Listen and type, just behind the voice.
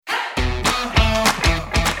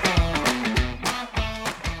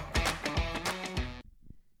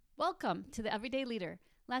Welcome to the Everyday Leader,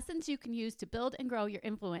 lessons you can use to build and grow your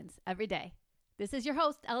influence every day. This is your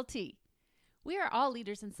host, LT. We are all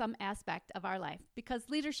leaders in some aspect of our life because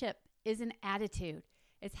leadership is an attitude.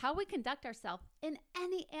 It's how we conduct ourselves in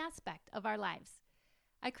any aspect of our lives.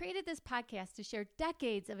 I created this podcast to share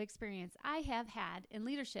decades of experience I have had in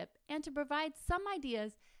leadership and to provide some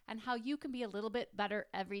ideas on how you can be a little bit better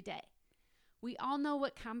every day. We all know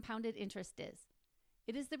what compounded interest is.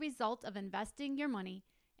 It is the result of investing your money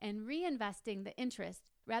and reinvesting the interest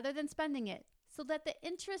rather than spending it so that the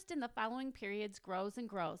interest in the following periods grows and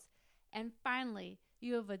grows. And finally,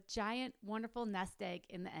 you have a giant, wonderful nest egg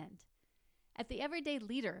in the end. At the Everyday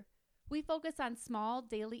Leader, we focus on small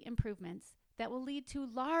daily improvements that will lead to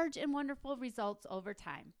large and wonderful results over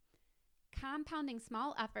time. Compounding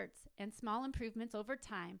small efforts and small improvements over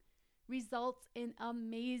time results in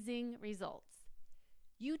amazing results.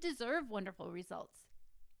 You deserve wonderful results.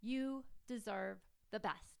 You deserve the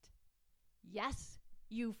best. Yes,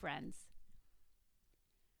 you friends.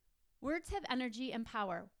 Words have energy and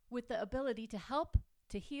power with the ability to help,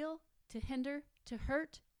 to heal, to hinder, to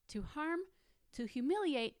hurt, to harm, to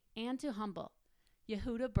humiliate, and to humble.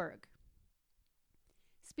 Yehuda Berg.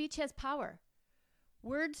 Speech has power.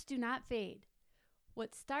 Words do not fade.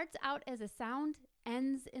 What starts out as a sound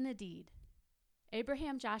ends in a deed.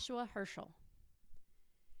 Abraham Joshua Herschel.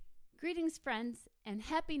 Greetings, friends, and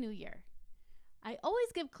Happy New Year. I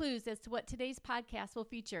always give clues as to what today's podcast will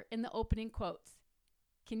feature in the opening quotes.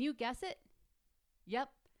 Can you guess it? Yep,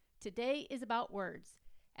 today is about words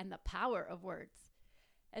and the power of words.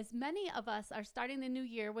 As many of us are starting the new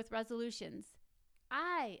year with resolutions,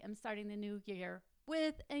 I am starting the new year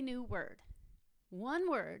with a new word. One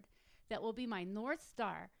word that will be my North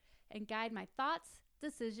Star and guide my thoughts,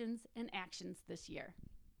 decisions, and actions this year.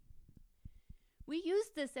 We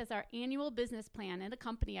used this as our annual business plan at a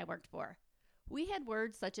company I worked for. We had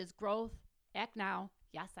words such as growth, act now,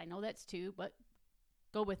 yes, I know that's two, but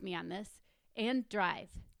go with me on this, and drive.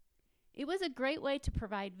 It was a great way to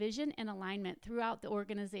provide vision and alignment throughout the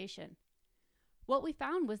organization. What we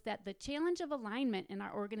found was that the challenge of alignment in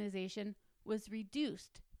our organization was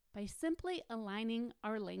reduced by simply aligning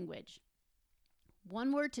our language.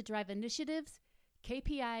 One word to drive initiatives,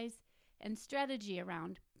 KPIs, and strategy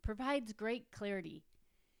around provides great clarity.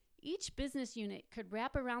 Each business unit could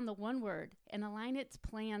wrap around the one word and align its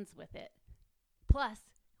plans with it. Plus,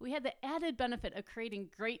 we had the added benefit of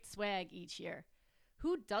creating great swag each year.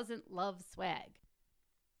 Who doesn't love swag?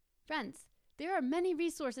 Friends, there are many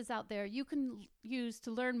resources out there you can use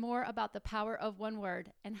to learn more about the power of one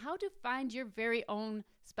word and how to find your very own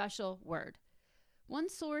special word. One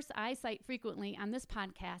source I cite frequently on this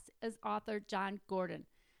podcast is author John Gordon.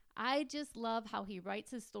 I just love how he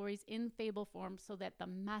writes his stories in fable form so that the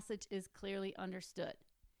message is clearly understood.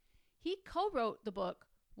 He co-wrote the book,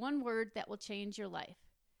 One Word That Will Change Your Life.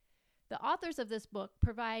 The authors of this book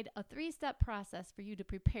provide a 3-step process for you to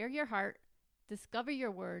prepare your heart, discover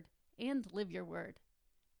your word, and live your word.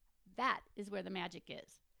 That is where the magic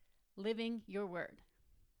is, living your word.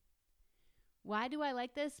 Why do I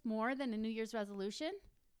like this more than a New Year's resolution?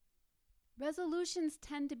 Resolutions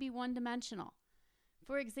tend to be one-dimensional.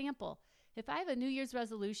 For example, if I have a New Year's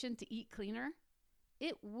resolution to eat cleaner,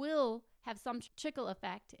 it will have some trickle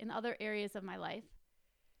effect in other areas of my life.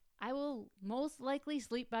 I will most likely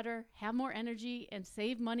sleep better, have more energy, and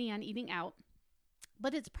save money on eating out.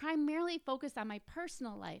 But it's primarily focused on my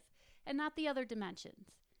personal life and not the other dimensions.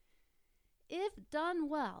 If done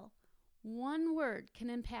well, one word can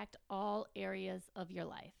impact all areas of your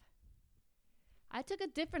life. I took a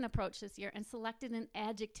different approach this year and selected an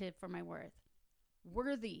adjective for my word.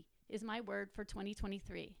 Worthy is my word for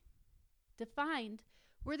 2023. Defined,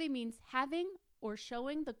 worthy means having or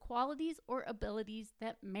showing the qualities or abilities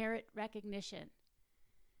that merit recognition.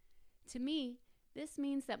 To me, this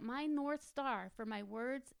means that my North Star for my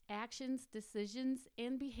words, actions, decisions,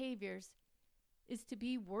 and behaviors is to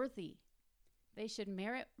be worthy. They should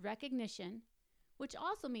merit recognition, which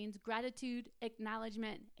also means gratitude,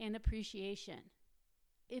 acknowledgement, and appreciation.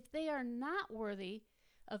 If they are not worthy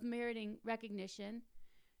of meriting recognition,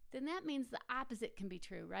 then that means the opposite can be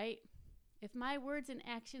true, right? If my words and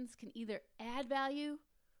actions can either add value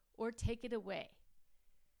or take it away.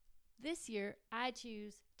 This year, I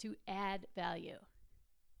choose to add value.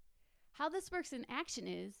 How this works in action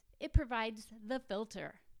is, it provides the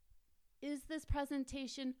filter. Is this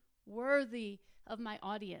presentation worthy of my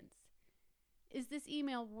audience? Is this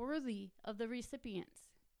email worthy of the recipients?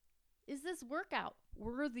 Is this workout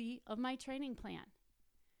worthy of my training plan?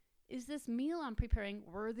 Is this meal I'm preparing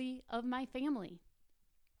worthy of my family?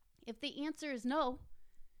 If the answer is no,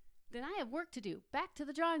 then I have work to do, back to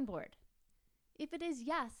the drawing board. If it is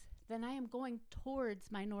yes, then I am going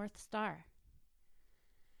towards my North Star.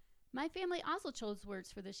 My family also chose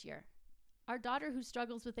words for this year. Our daughter, who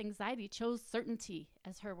struggles with anxiety, chose certainty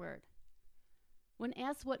as her word. When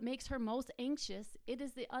asked what makes her most anxious, it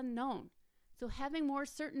is the unknown. So having more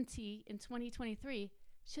certainty in 2023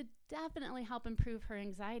 should definitely help improve her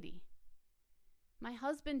anxiety. My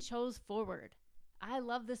husband chose forward. I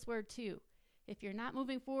love this word too. If you're not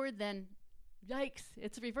moving forward, then yikes,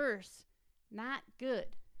 it's reverse. Not good.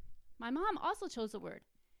 My mom also chose a word,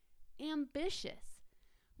 ambitious.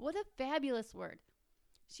 What a fabulous word.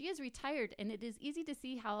 She is retired, and it is easy to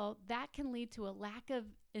see how that can lead to a lack of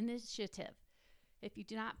initiative. If you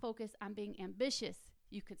do not focus on being ambitious,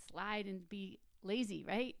 you could slide and be lazy,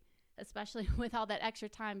 right? Especially with all that extra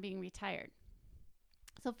time being retired.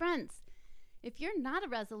 So friends, if you're not a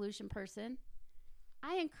resolution person,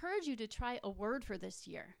 I encourage you to try a word for this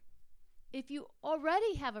year. If you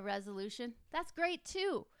already have a resolution, that's great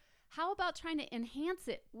too. How about trying to enhance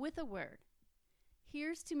it with a word?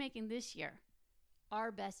 Here's to making this year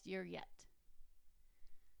our best year yet.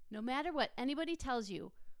 No matter what anybody tells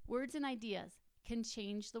you, words and ideas can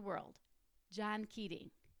change the world. John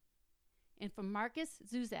Keating. And from Marcus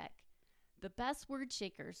Zuzak, the best word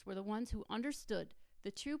shakers were the ones who understood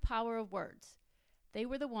the true power of words. They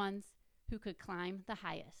were the ones who could climb the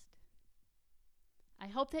highest. I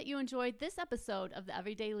hope that you enjoyed this episode of The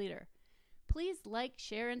Everyday Leader. Please like,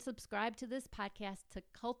 share, and subscribe to this podcast to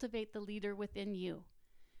cultivate the leader within you.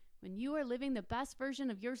 When you are living the best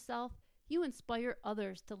version of yourself, you inspire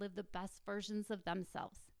others to live the best versions of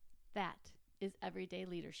themselves. That is everyday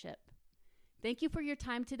leadership. Thank you for your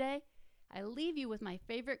time today. I leave you with my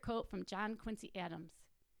favorite quote from John Quincy Adams.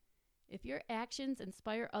 If your actions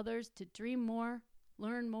inspire others to dream more,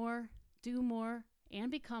 learn more, do more,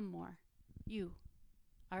 and become more, you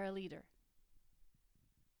are a leader.